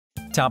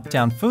Top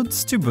 10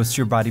 foods to boost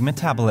your body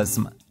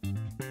metabolism.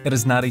 It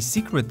is not a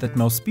secret that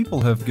most people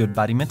who have good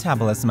body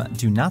metabolism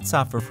do not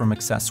suffer from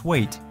excess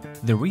weight.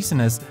 The reason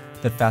is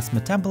that fast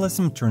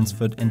metabolism turns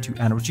food into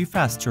energy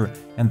faster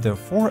and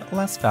therefore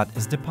less fat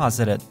is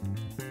deposited.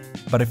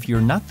 But if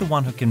you're not the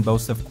one who can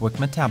boast of quick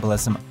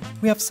metabolism,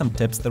 we have some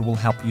tips that will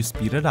help you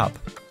speed it up.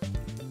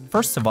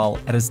 First of all,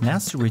 it is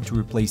necessary to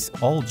replace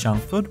all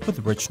junk food with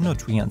rich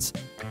nutrients,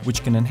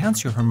 which can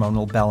enhance your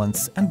hormonal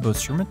balance and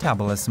boost your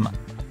metabolism.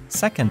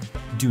 Second,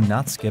 do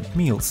not skip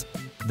meals.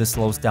 This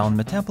slows down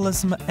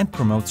metabolism and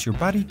promotes your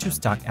body to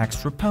stock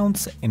extra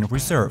pounds in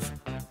reserve.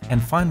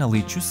 And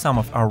finally, choose some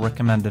of our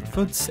recommended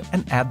foods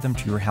and add them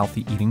to your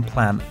healthy eating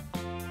plan.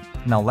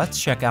 Now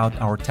let's check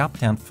out our top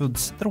 10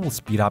 foods that will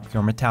speed up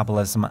your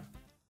metabolism.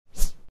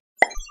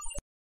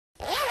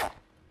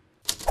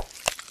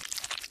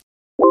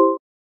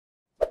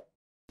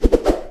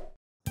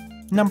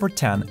 Number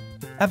 10.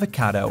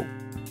 Avocado.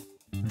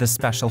 This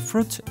special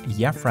fruit,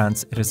 yeah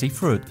friends, it is a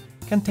fruit,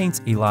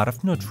 contains a lot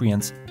of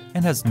nutrients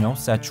and has no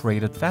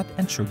saturated fat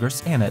and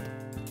sugars in it.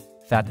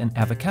 Fat in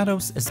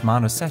avocados is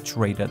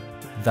monosaturated,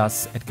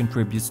 thus it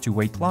contributes to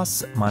weight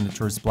loss,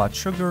 monitors blood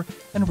sugar,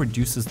 and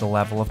reduces the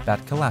level of bad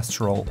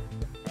cholesterol.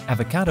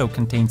 Avocado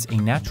contains a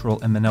natural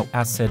amino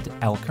acid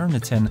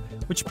L-carnitine,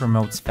 which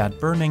promotes fat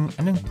burning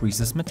and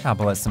increases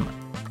metabolism.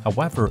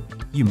 However,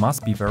 you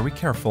must be very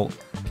careful.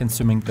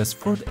 Consuming this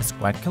fruit is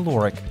quite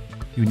caloric.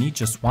 You need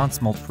just one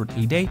small fruit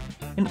a day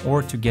in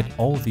order to get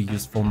all the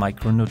useful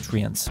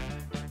micronutrients.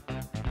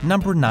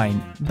 Number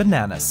 9.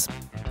 Bananas.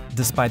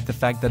 Despite the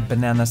fact that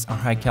bananas are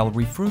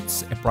high-calorie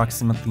fruits,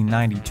 approximately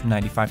 90 to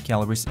 95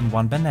 calories in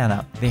one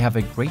banana, they have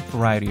a great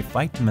variety of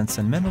vitamins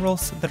and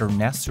minerals that are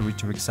necessary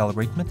to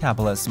accelerate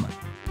metabolism.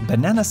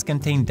 Bananas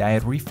contain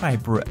dietary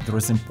fiber that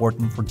is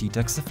important for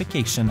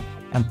detoxification,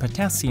 and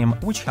potassium,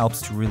 which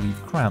helps to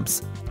relieve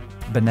cramps.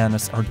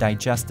 Bananas are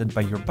digested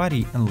by your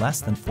body in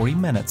less than 40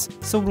 minutes,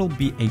 so will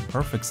be a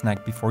perfect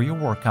snack before your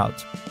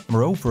workout.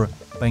 Moreover,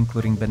 by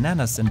including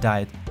bananas in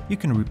diet, you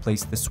can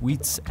replace the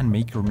sweets and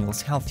make your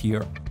meals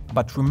healthier.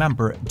 But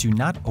remember, do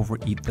not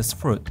overeat this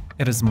fruit.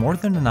 It is more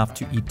than enough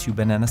to eat 2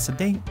 bananas a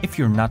day if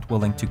you're not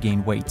willing to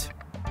gain weight.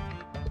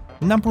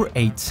 Number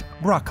 8.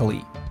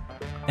 Broccoli.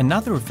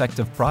 Another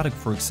effective product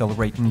for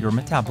accelerating your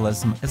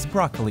metabolism is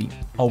broccoli.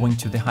 Owing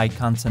to the high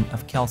content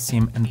of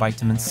calcium and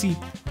vitamin C,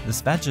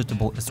 this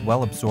vegetable is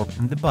well absorbed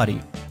in the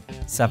body.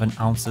 7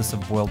 ounces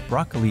of boiled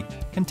broccoli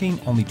contain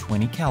only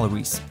 20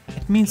 calories.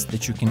 It means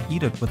that you can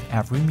eat it with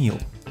every meal.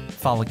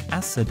 Folic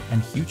acid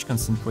and huge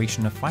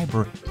concentration of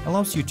fiber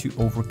allows you to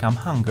overcome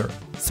hunger,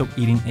 so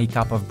eating a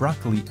cup of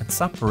broccoli at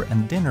supper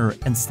and dinner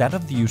instead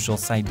of the usual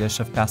side dish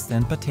of pasta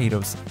and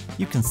potatoes,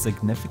 you can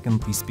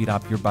significantly speed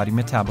up your body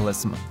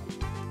metabolism.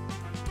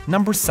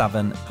 Number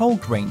 7. Whole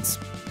grains.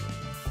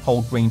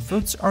 Whole grain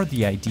foods are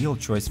the ideal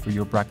choice for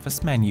your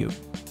breakfast menu.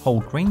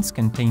 Whole grains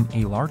contain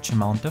a large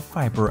amount of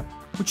fiber,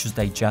 which is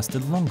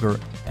digested longer,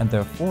 and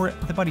therefore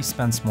the body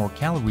spends more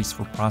calories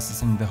for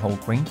processing the whole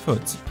grain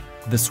foods.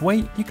 This way,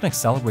 you can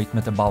accelerate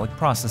metabolic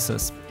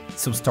processes.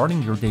 So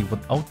starting your day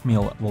with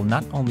oatmeal will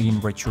not only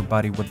enrich your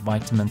body with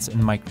vitamins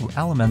and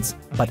microelements,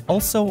 but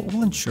also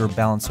will ensure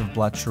balance of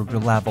blood sugar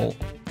level.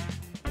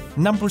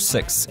 Number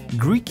 6.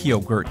 Greek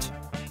yogurt.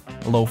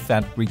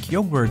 Low-fat Greek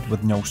yogurt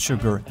with no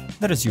sugar,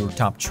 that is your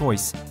top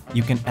choice.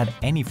 You can add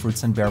any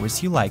fruits and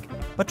berries you like,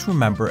 but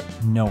remember,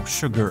 no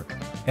sugar.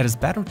 It is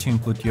better to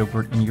include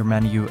yogurt in your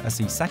menu as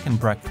a second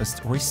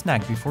breakfast or a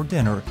snack before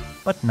dinner,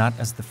 but not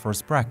as the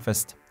first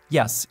breakfast.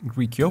 Yes,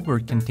 Greek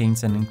yogurt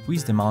contains an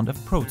increased amount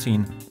of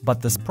protein,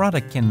 but this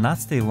product cannot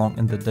stay long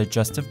in the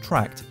digestive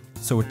tract.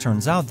 So it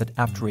turns out that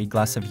after a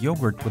glass of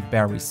yogurt with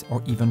berries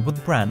or even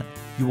with bran,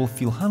 you will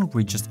feel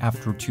hungry just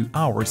after 2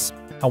 hours.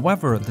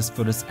 However, this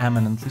food is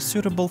eminently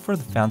suitable for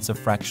the fans of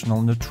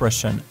fractional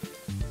nutrition.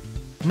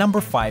 Number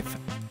 5.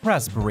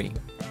 Raspberry.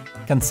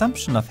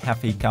 Consumption of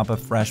half a cup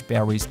of fresh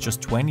berries just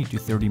 20 to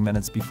 30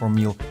 minutes before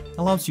meal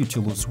allows you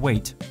to lose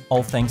weight,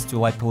 all thanks to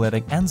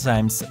lipolytic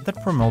enzymes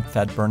that promote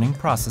fat-burning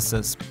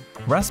processes.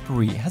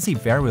 Raspberry has a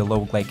very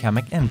low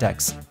glycemic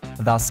index.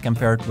 Thus,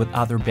 compared with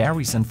other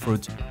berries and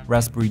fruit,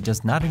 raspberry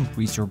does not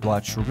increase your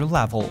blood sugar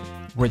level.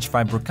 Rich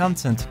fiber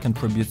content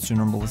contributes to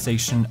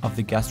normalization of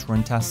the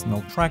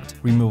gastrointestinal tract,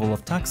 removal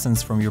of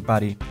toxins from your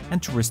body,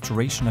 and to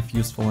restoration of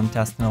useful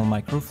intestinal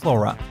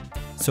microflora.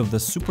 So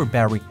the super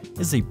berry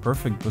is a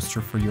perfect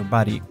booster for your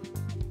body.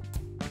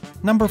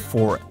 Number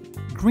 4.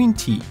 Green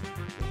tea.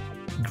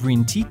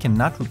 Green tea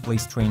cannot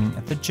replace training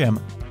at the gym,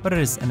 but it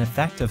is an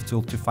effective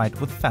tool to fight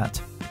with fat.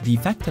 The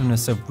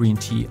effectiveness of green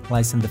tea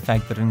lies in the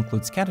fact that it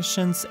includes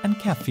catechins and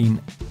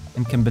caffeine.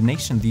 In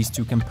combination, these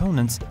two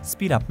components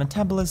speed up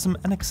metabolism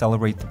and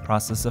accelerate the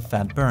process of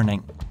fat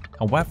burning.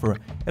 However,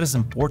 it is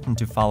important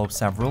to follow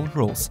several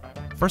rules.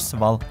 First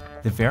of all,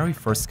 the very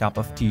first cup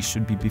of tea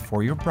should be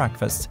before your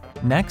breakfast.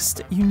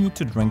 Next, you need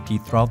to drink tea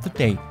throughout the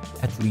day,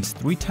 at least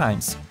 3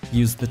 times.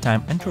 Use the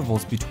time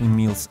intervals between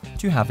meals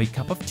to have a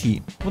cup of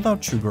tea,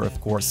 without sugar of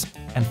course.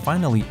 And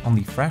finally,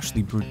 only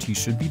freshly brewed tea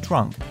should be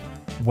drunk.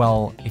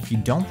 Well, if you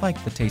don't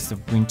like the taste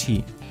of green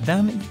tea,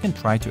 then you can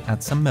try to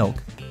add some milk.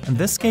 In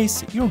this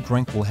case, your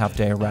drink will have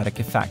diuretic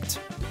effect.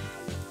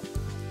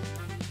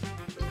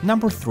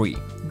 Number 3.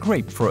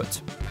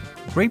 Grapefruit.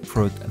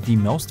 Grapefruit, the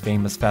most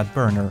famous fat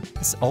burner,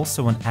 is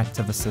also an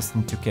active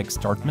assistant to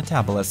kickstart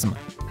metabolism.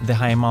 The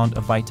high amount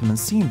of vitamin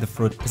C in the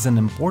fruit is an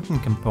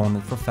important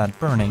component for fat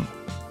burning.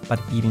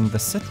 But eating the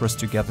citrus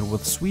together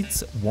with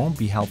sweets won't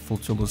be helpful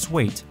to lose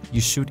weight. You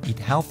should eat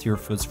healthier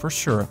foods for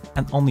sure,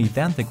 and only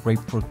then the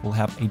grapefruit will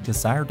have a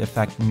desired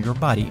effect in your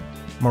body.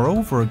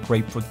 Moreover,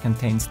 grapefruit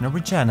contains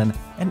neurogenin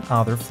and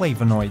other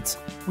flavonoids,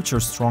 which are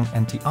strong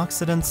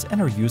antioxidants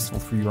and are useful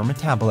for your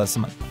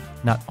metabolism.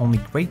 Not only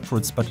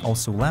grapefruits but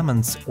also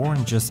lemons,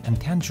 oranges, and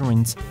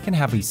tangerines can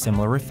have a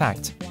similar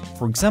effect.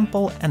 For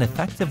example, an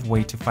effective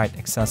way to fight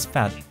excess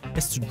fat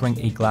is to drink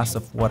a glass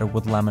of water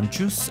with lemon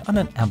juice on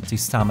an empty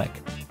stomach.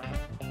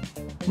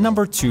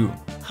 Number 2.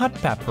 Hot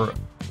pepper.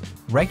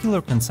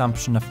 Regular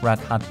consumption of red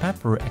hot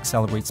pepper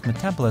accelerates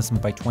metabolism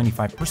by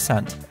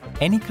 25%.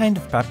 Any kind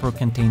of pepper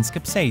contains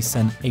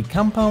capsaicin, a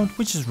compound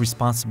which is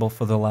responsible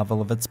for the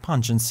level of its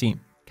pungency.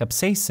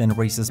 Capsaicin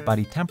raises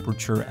body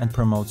temperature and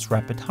promotes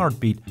rapid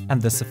heartbeat,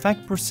 and this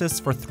effect persists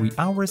for 3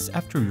 hours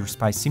after your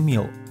spicy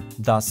meal.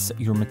 Thus,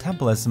 your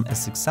metabolism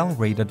is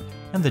accelerated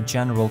and the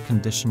general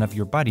condition of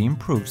your body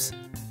improves.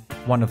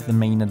 One of the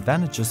main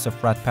advantages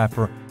of red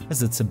pepper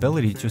is its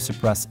ability to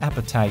suppress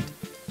appetite.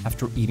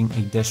 After eating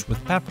a dish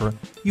with pepper,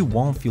 you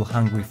won't feel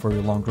hungry for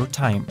a longer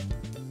time.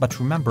 But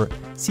remember,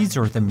 seeds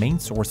are the main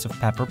source of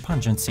pepper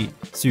pungency,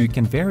 so you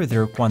can vary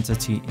their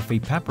quantity if a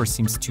pepper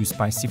seems too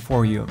spicy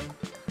for you.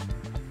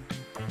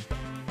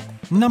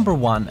 Number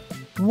 1.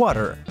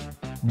 Water.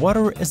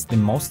 Water is the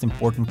most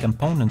important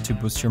component to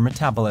boost your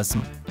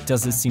metabolism.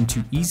 Does it seem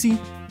too easy?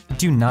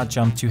 Do not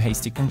jump to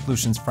hasty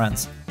conclusions,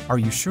 friends. Are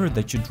you sure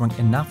that you drink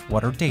enough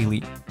water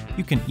daily?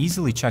 You can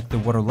easily check the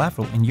water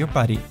level in your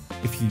body.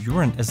 If your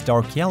urine is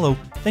dark yellow,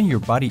 then your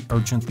body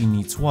urgently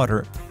needs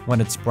water.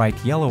 When it's bright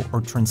yellow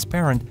or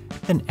transparent,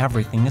 then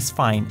everything is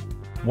fine.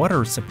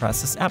 Water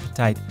suppresses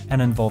appetite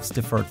and involves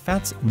deferred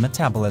fats in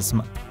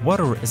metabolism.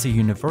 Water is a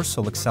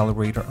universal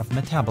accelerator of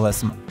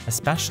metabolism,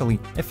 especially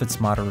if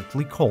it's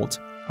moderately cold.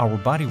 Our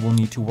body will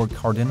need to work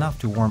hard enough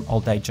to warm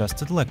all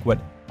digested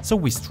liquid, so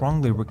we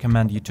strongly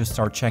recommend you to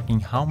start checking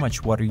how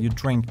much water you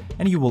drink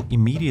and you will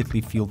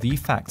immediately feel the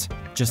effect.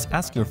 Just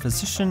ask your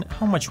physician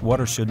how much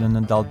water should an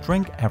adult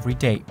drink every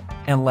day.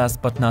 And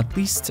last but not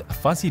least,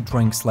 fuzzy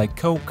drinks like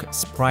Coke,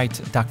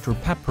 Sprite, Dr.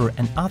 Pepper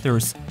and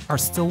others are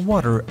still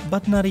water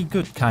but not a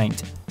good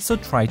kind, so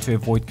try to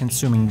avoid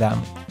consuming them.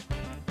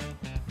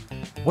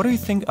 What do you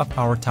think of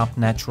our top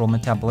natural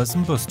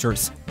metabolism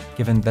boosters?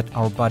 Given that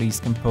our body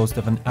is composed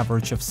of an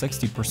average of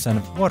 60%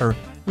 of water,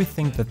 we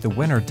think that the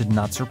winner did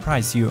not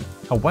surprise you.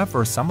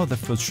 However, some of the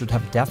foods should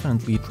have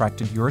definitely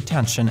attracted your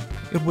attention.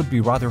 It would be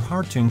rather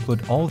hard to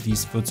include all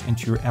these foods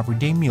into your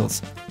everyday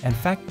meals. In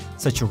fact,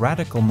 such a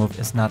radical move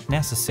is not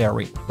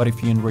necessary. But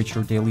if you enrich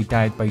your daily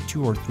diet by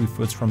 2 or 3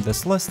 foods from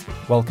this list,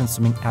 while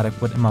consuming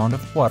adequate amount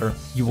of water,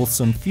 you will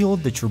soon feel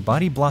that your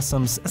body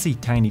blossoms as a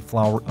tiny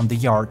flower on the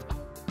yard.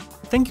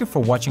 Thank you for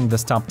watching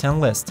this top 10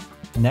 list.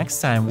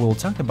 Next time we will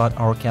talk about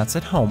our cats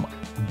at home.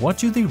 What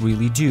do they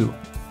really do?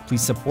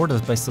 Please support us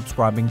by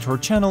subscribing to our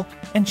channel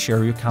and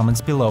share your comments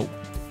below.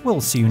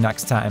 We'll see you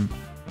next time.